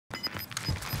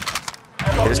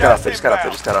They just got off. They just got off. They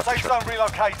just got off. Safe zone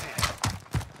relocated.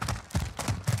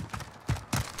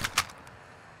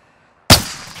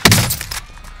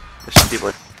 There's some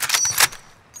people.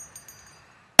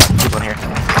 People in here.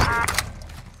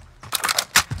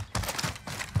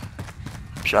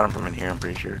 Shot him from in here. I'm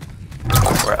pretty sure.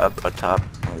 Or up top.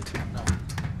 Only two.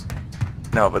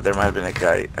 No, but there might have been a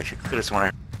guy. Actually, could have sworn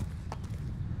I.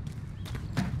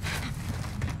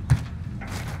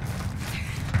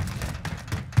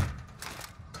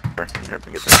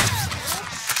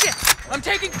 Shit! I'm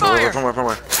taking fire! From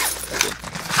where?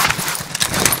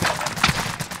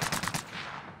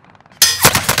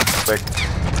 Quick.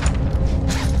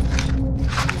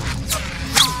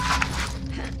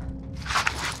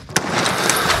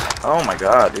 Oh my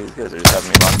god, these guys are just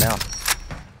having me locked down.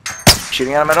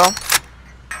 Shooting at him at all?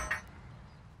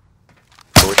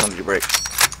 Oh, which one did you break?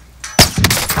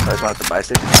 I just wanted to buy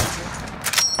station.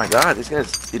 Oh my god, these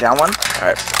guys. You down one?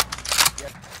 Alright.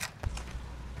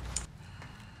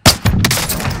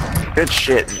 Good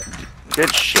shit.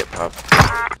 Good shit, pup.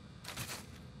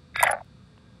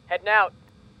 Heading out.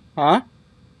 Huh?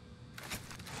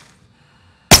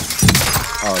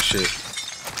 Oh shit.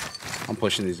 I'm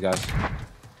pushing these guys. I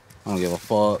don't give a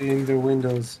fuck. In the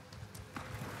windows.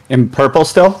 In purple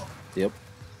still? Yep.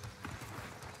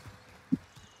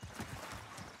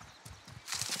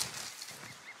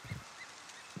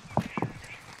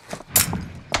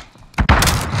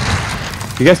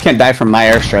 You guys can't die from my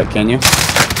airstrike, can you?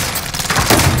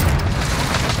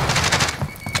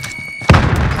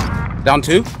 Down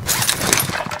two?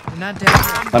 I'm not dead.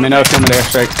 Let me know if you're on the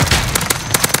airstrike.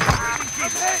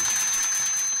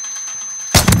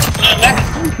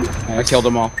 I killed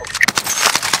them all.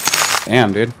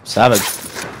 Damn, dude. Savage.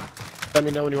 Let me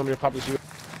know when you want me to pop this. Enemy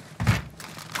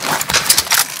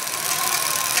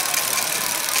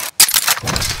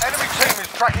team is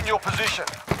tracking your position.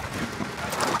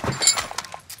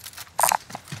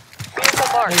 Vehicle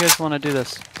marked. How do you guys want to do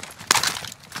this?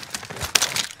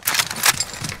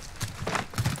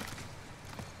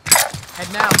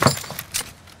 Heading out.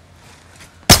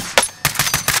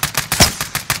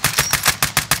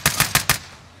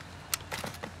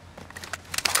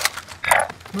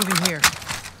 Moving here.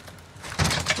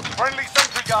 Friendly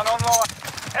sentry gun online.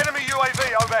 Enemy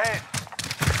UAV overhead.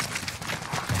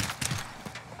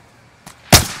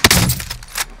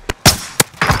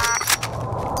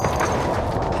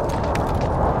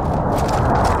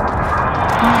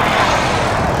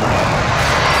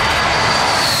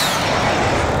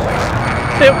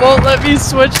 It won't let me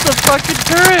switch the fucking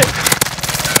turret!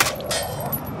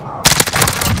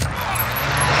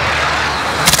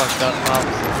 Fucked up, Pops.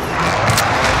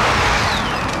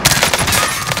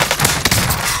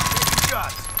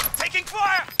 Taking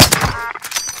fire!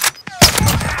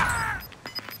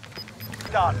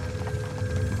 Done.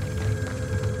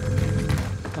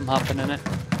 I'm hopping in it.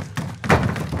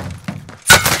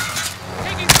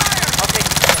 Taking fire! Okay.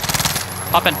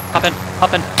 Hopping.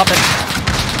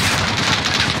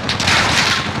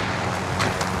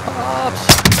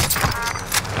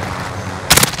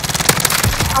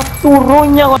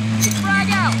 Frag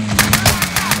out!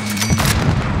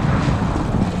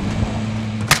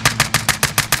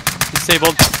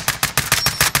 Disabled.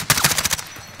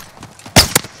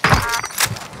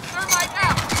 Thermite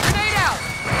out! Grenade out!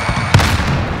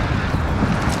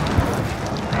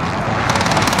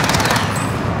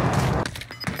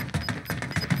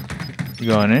 You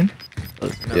going in?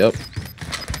 Yep.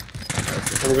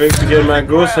 I'm going to get my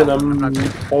goose and I'm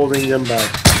holding them back.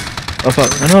 Oh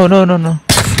fuck! No! I'm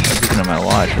looking at my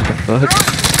watch. What the fuck?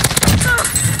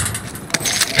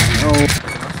 No.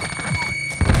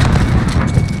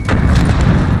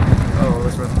 Oh,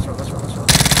 let's run.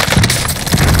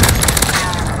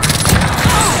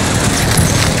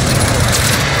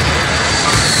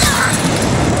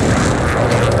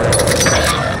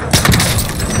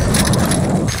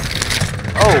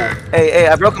 Oh! Hey,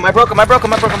 I broke him.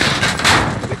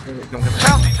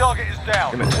 Bounty target is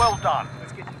down. Well done.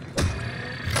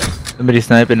 Somebody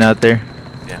sniping out there.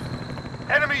 Yeah.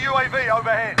 Enemy UAV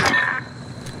overhead.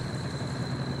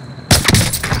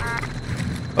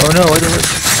 Oh no! What is it?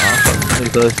 Oh, fuck. Somebody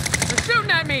close. They're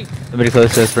shooting at me! Somebody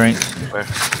close to us, Frank. Where?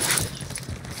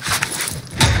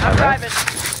 I'm driving.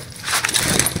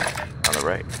 On the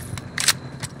right.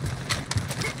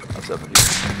 What's up with you?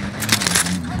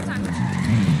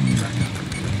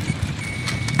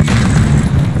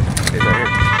 He's right here.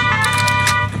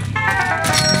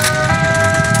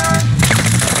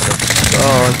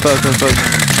 Oh fuck!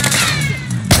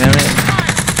 Damn it!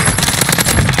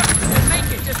 Make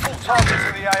it, just All targets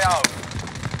in the AO.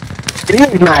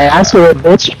 Get my ass with a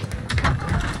bitch.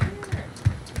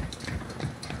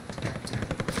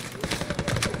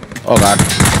 Oh god.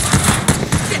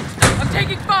 I'm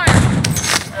taking fire.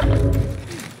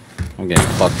 I'm getting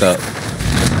fucked up.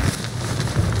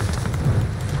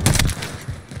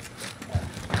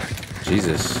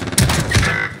 Jesus.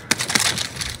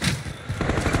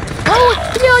 Oh,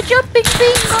 you're jumping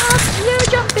bean, Mark. You're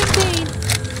jumping bean.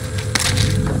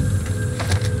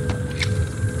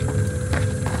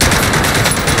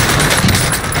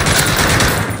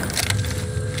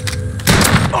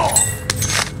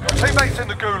 Teammates in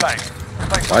the gulag.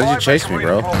 Why did you chase me,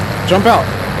 bro? Jump out.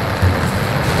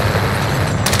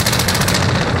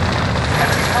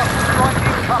 Enemy cluster strike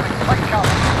incoming. Take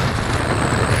cover.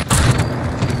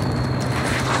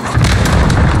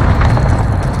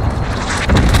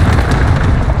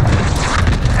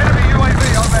 Enemy UAV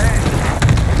overhead.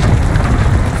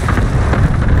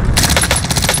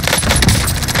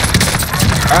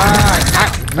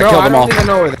 I killed them all.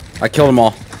 I killed them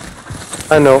all.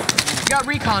 I know. Got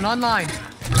recon online.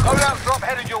 Loadout drop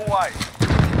headed your way.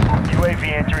 UAV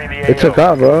entering the AO. They took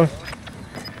out, bro.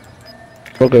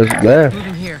 Focus left.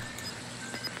 Moving here.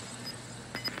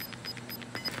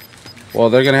 Well,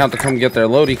 they're gonna have to come get their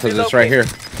loadie because it's right here.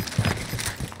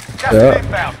 Gas Yeah.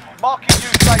 inbound. Marking you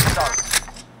safe zone.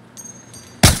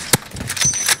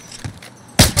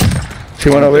 See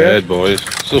one over here? Dead, boys.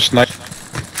 So snipe.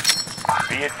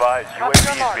 Be advised,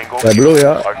 UAV is bingo. That blew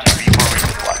ya. RTV for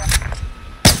resupply.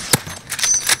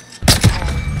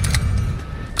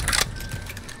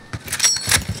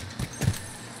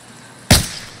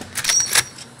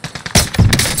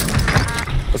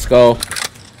 Let's go.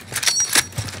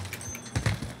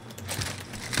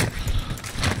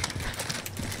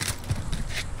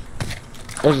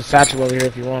 There's a satchel over here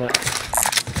if you want it.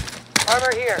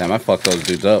 Armor here. Damn, I fucked those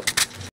dudes up.